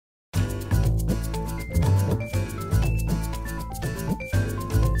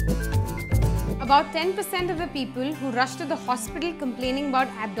About 10% of the people who rush to the hospital complaining about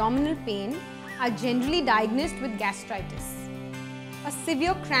abdominal pain are generally diagnosed with gastritis. A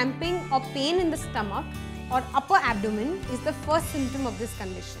severe cramping or pain in the stomach or upper abdomen is the first symptom of this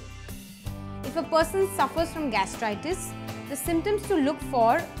condition. If a person suffers from gastritis, the symptoms to look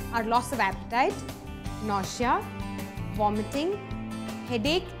for are loss of appetite, nausea, vomiting,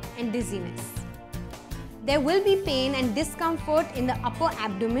 headache and dizziness. There will be pain and discomfort in the upper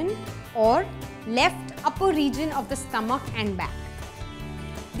abdomen or left upper region of the stomach and back.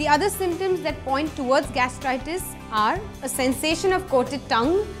 The other symptoms that point towards gastritis are a sensation of coated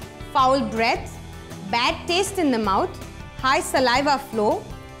tongue, foul breath, bad taste in the mouth, high saliva flow,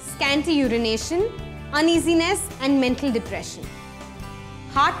 scanty urination, uneasiness and mental depression.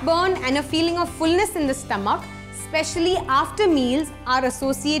 Heartburn and a feeling of fullness in the stomach, especially after meals, are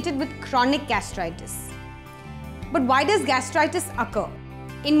associated with chronic gastritis. But why does gastritis occur?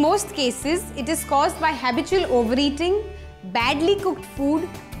 In most cases, it is caused by habitual overeating, badly cooked food,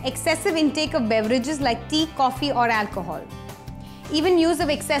 excessive intake of beverages like tea, coffee or alcohol. Even use of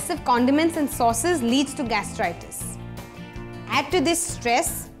excessive condiments and sauces leads to gastritis. Add to this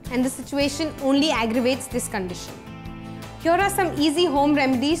stress and the situation only aggravates this condition. Here are some easy home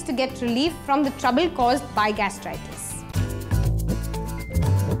remedies to get relief from the trouble caused by gastritis.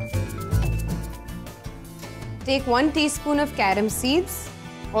 Take 1 teaspoon of carom seeds,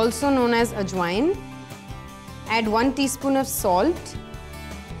 also known as ajwain. Add 1 teaspoon of salt.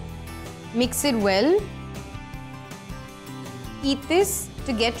 Mix it well. Eat this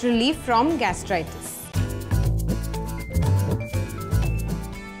to get relief from gastritis.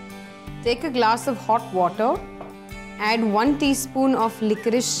 Take a glass of hot water. Add 1 teaspoon of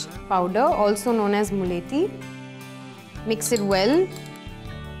licorice powder, also known as muleti. Mix it well.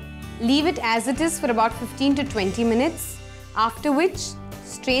 Leave it as it is for about 15 to 20 minutes, after which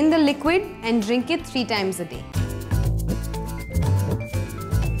strain the liquid and drink it 3 times a day.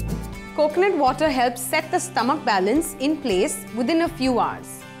 Coconut water helps set the stomach balance in place within a few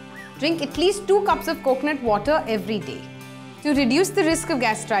hours. Drink at least 2 cups of coconut water every day. To reduce the risk of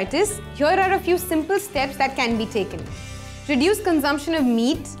gastritis, here are a few simple steps that can be taken. Reduce consumption of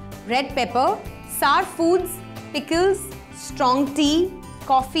meat, red pepper, sour foods, pickles, strong tea,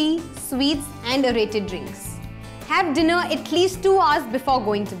 coffee, sweets and aerated drinks. Have dinner at least 2 hours before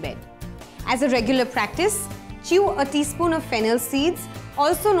going to bed. As a regular practice, chew a teaspoon of fennel seeds,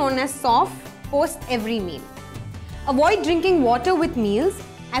 also known as sof, post every meal. Avoid drinking water with meals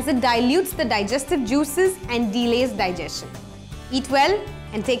as it dilutes the digestive juices and delays digestion. Eat well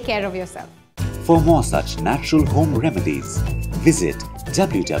and take care of yourself. For more such natural home remedies, visit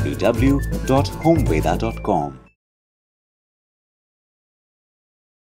www.homeveda.com.